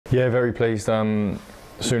Yeah, very pleased. As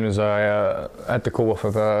soon as I had the call off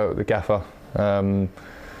of the gaffer, and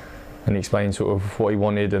he explained sort of what he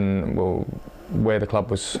wanted and where the club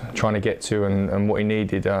was trying to get to and what he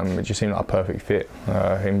needed, it just seemed like a perfect fit.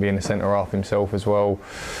 Him being a centre half himself as well,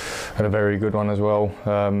 and a very good one as well.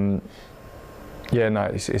 Yeah, no,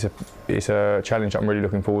 it's a challenge I'm really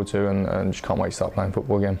looking forward to, and just can't wait to start playing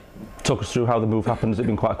football again. Talk us through how the move happened. Has it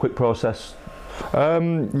been quite a quick process?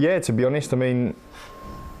 Yeah, to be honest, I mean,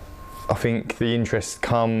 I think the interest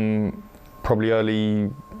come probably early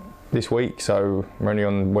this week, so we're only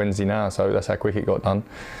on Wednesday now, so that's how quick it got done.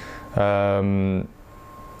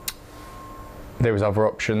 There was other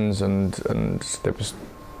options, and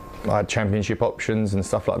I had championship options and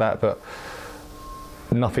stuff like that, but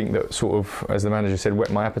nothing that sort of, as the manager said,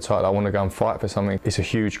 whet my appetite. I want to go and fight for something. It's a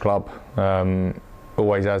huge club,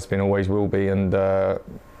 always has been, always will be, and I've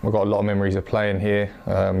got a lot of memories of playing here,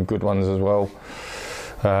 good ones as well.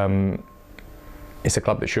 It's a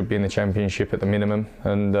club that should be in the championship at the minimum,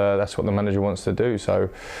 and that's what the manager wants to do. So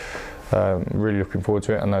really looking forward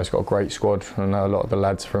to it. I know it's got a great squad. I know a lot of the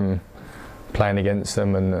lads from playing against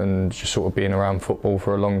them and just sort of being around football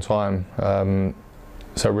for a long time.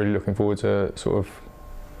 So really looking forward to sort of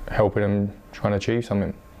helping them try and achieve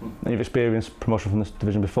something. And you've experienced promotion from this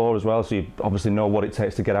division before as well, so you obviously know what it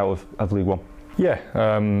takes to get out of League One. Yeah,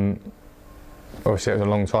 obviously it was a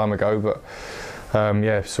long time ago, but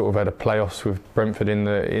yeah, sort of had a playoffs with Brentford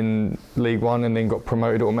in League One, and then got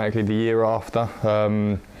promoted automatically the year after.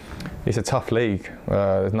 It's a tough league,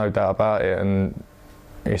 there's no doubt about it, and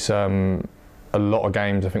it's a lot of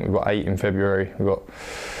games. I think we've got 8 in February. We've got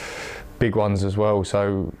big ones as well,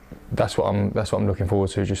 so that's what I'm looking forward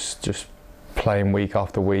to. Just playing week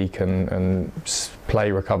after week and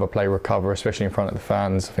play, recover, especially in front of the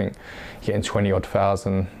fans. I think getting 20-odd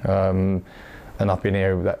thousand, and I've been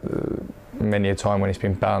here many a time when it's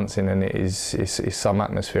been bouncing, and it's some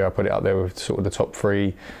atmosphere. I put it up there with sort of the top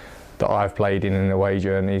 3 that I've played in the away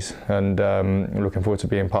journeys, and I'm looking forward to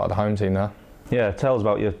being part of the home team now. Yeah, tell us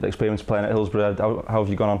about your experience playing at Hillsborough. How have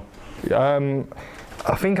you gone on?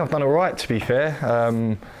 I think I've done all right, to be fair.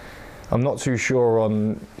 I'm not too sure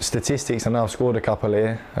on statistics. I know I've scored a couple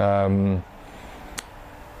here, and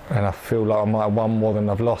I feel like I might have won more than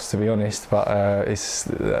I've lost, to be honest, but it's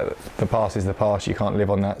the past is the past. You can't live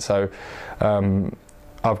on that. So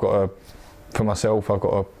I've got to, for myself, I've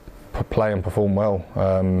got to play and perform well.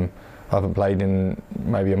 I haven't played in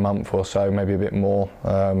maybe a month or so, maybe a bit more,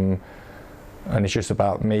 and it's just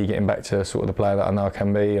about me getting back to sort of the player that I know I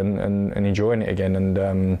can be, and enjoying it again.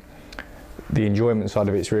 And the enjoyment side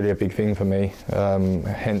of it's really a big thing for me,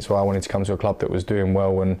 hence why I wanted to come to a club that was doing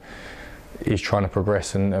well and is trying to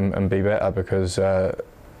progress and be better, because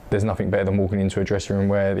there's nothing better than walking into a dressing room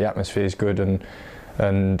where the atmosphere is good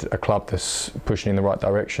and a club that's pushing in the right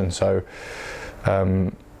direction. So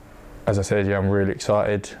as I said, yeah, I'm really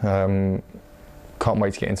excited. Can't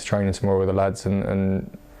wait to get into training tomorrow with the lads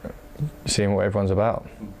and seeing what everyone's about.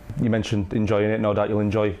 You mentioned enjoying it. No doubt you'll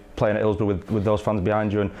enjoy playing at Hillsborough with those fans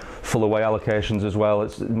behind you, and full away allocations as well.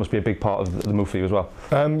 It must be a big part of the move for you as well.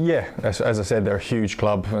 Yeah, as I said, they're a huge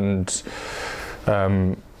club, and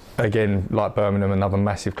again, like Birmingham, another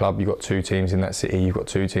massive club. You've got 2 teams in that city. You've got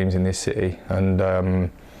 2 teams in this city, and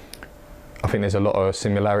I think there's a lot of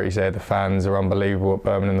similarities there. The fans are unbelievable at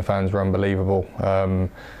Birmingham. The fans are unbelievable.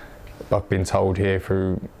 I've been told here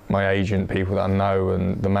through my agent, people that I know,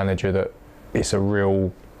 and the manager, that it's a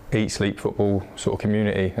real eat, sleep football sort of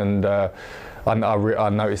community, and I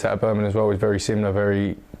noticed that at Birmingham as well. It was very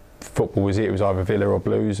similar. Football was it. It was either Villa or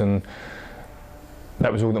Blues, and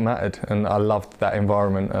that was all that mattered. And I loved that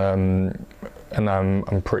environment, and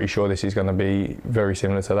I'm pretty sure this is going to be very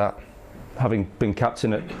similar to that. Having been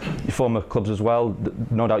captain at your former clubs as well,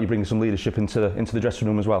 no doubt you bring some leadership into the dressing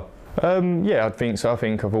room as well. Yeah, I think so. I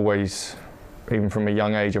think I've always, even from a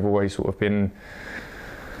young age, I've always sort of been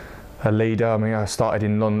a leader. I mean, I started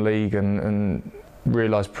in non-league and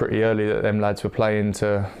realised pretty early that them lads were playing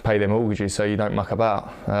to pay their mortgages, so you don't muck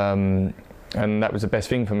about. And that was the best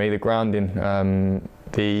thing for me, the grounding,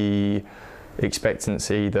 the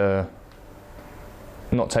expectancy, the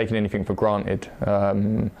not taking anything for granted.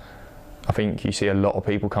 I think you see a lot of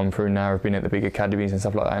people come through now who've been at the big academies and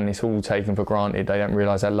stuff like that, and it's all taken for granted. They don't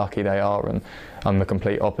realise how lucky they are, and I'm the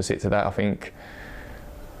complete opposite to that. I think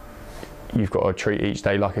you've got to treat each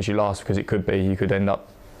day like it's your last, because it could be. You could end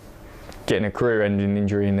up getting a career-ending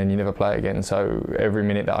injury and then you never play again. So every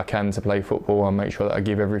minute that I can to play football, I make sure that I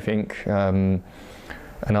give everything, and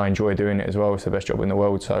I enjoy doing it as well. It's the best job in the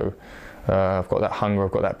world. So I've got that hunger,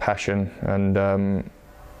 I've got that passion, and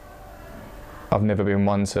I've never been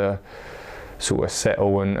one to sort of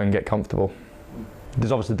settle and get comfortable.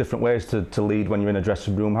 There's obviously different ways to lead when you're in a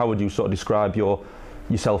dressing room. How would you sort of describe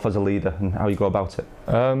yourself as a leader and how you go about it?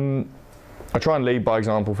 I try and lead by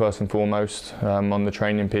example first and foremost, on the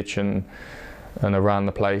training pitch and around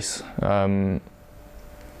the place. I'm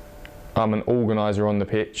an organiser on the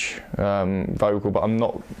pitch, vocal, but I'm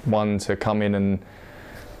not one to come in and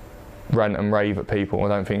rant and rave at people. I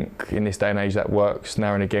don't think in this day and age that works.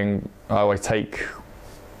 Now and again, I always take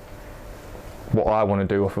what I want to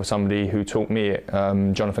do off of somebody who taught me it,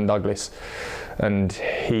 Jonathan Douglas, and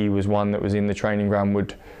he was one that was in the training ground,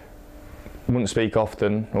 wouldn't speak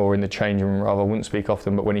often, or in the changing room rather, wouldn't speak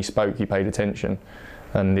often, but when he spoke he paid attention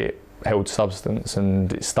and it held substance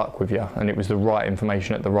and it stuck with you, and it was the right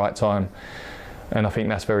information at the right time. And I think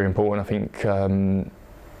that's very important. I think I'm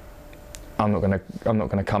not going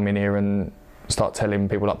to come in here and start telling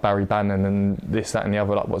people like Barry Bannon and this, that and the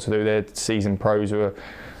other like what to do. They're seasoned pros who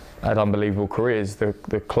had unbelievable careers. The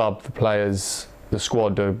club, the players, the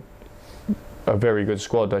squad are a very good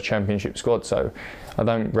squad, a championship squad. So I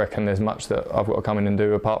don't reckon there's much that I've got to come in and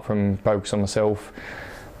do apart from focus on myself,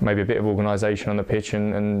 maybe a bit of organisation on the pitch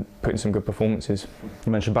and putting some good performances.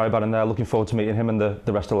 You mentioned Barry Bannon there. Looking forward to meeting him and the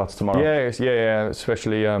rest of the lads tomorrow. Yeah,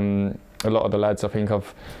 especially a lot of the lads. I think I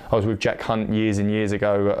was with Jack Hunt years and years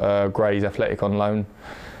ago at Grays Athletic on loan.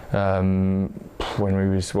 When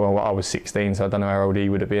I was 16, so I don't know how old he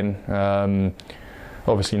would have been.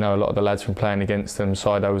 Obviously know a lot of the lads from playing against them.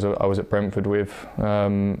 Side I was at Brentford with.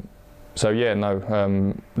 So yeah,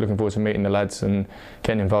 looking forward to meeting the lads and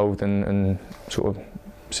getting involved and sort of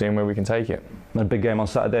seeing where we can take it. A big game on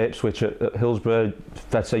Saturday, Ipswich at Hillsborough.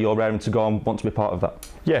 Let's say you're raring to go and want to be part of that.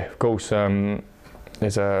 Yeah, of course. I think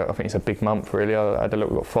it's a big month really. I had a look.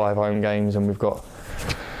 We've got 5 home games and we've got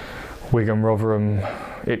Wigan, Rotherham,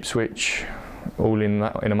 Ipswich, all in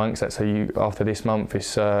amongst that. So after this month,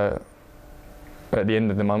 it's at the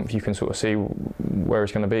end of the month you can sort of see where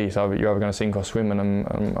it's going to be. So you're either going to sink or swim, and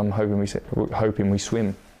I'm hoping we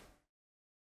swim.